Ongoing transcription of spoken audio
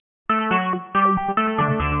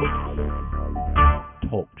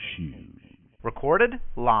Talk Show. Recorded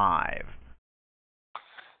live.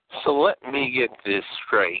 So let me get this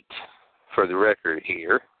straight for the record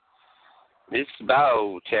here. This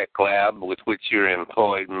biotech lab with which you're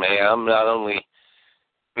employed, ma'am, not only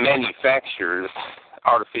manufactures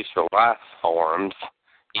artificial life forms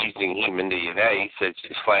using human DNA, such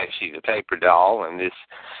as Flashy the paper doll and this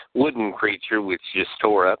wooden creature which just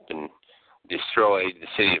tore up and destroyed the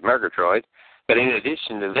city of Murgatroyd, but in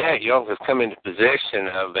addition to that, you also come into possession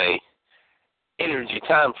of a energy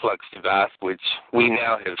time flux device which we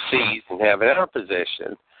now have seized and have in our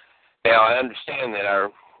possession. Now, I understand that our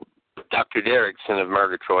Dr. Derrickson of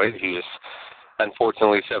Murgatroyd, who has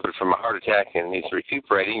unfortunately suffered from a heart attack and is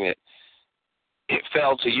recuperating, that it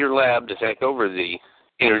fell to your lab to take over the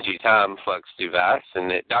energy time flux device, and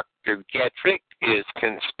that Dr. Gatrick is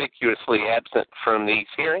conspicuously absent from these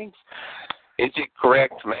hearings. Is it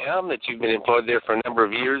correct, ma'am, that you've been employed there for a number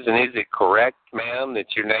of years, and is it correct, ma'am,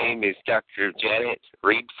 that your name is Dr. Janet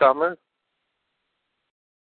Reebsummer?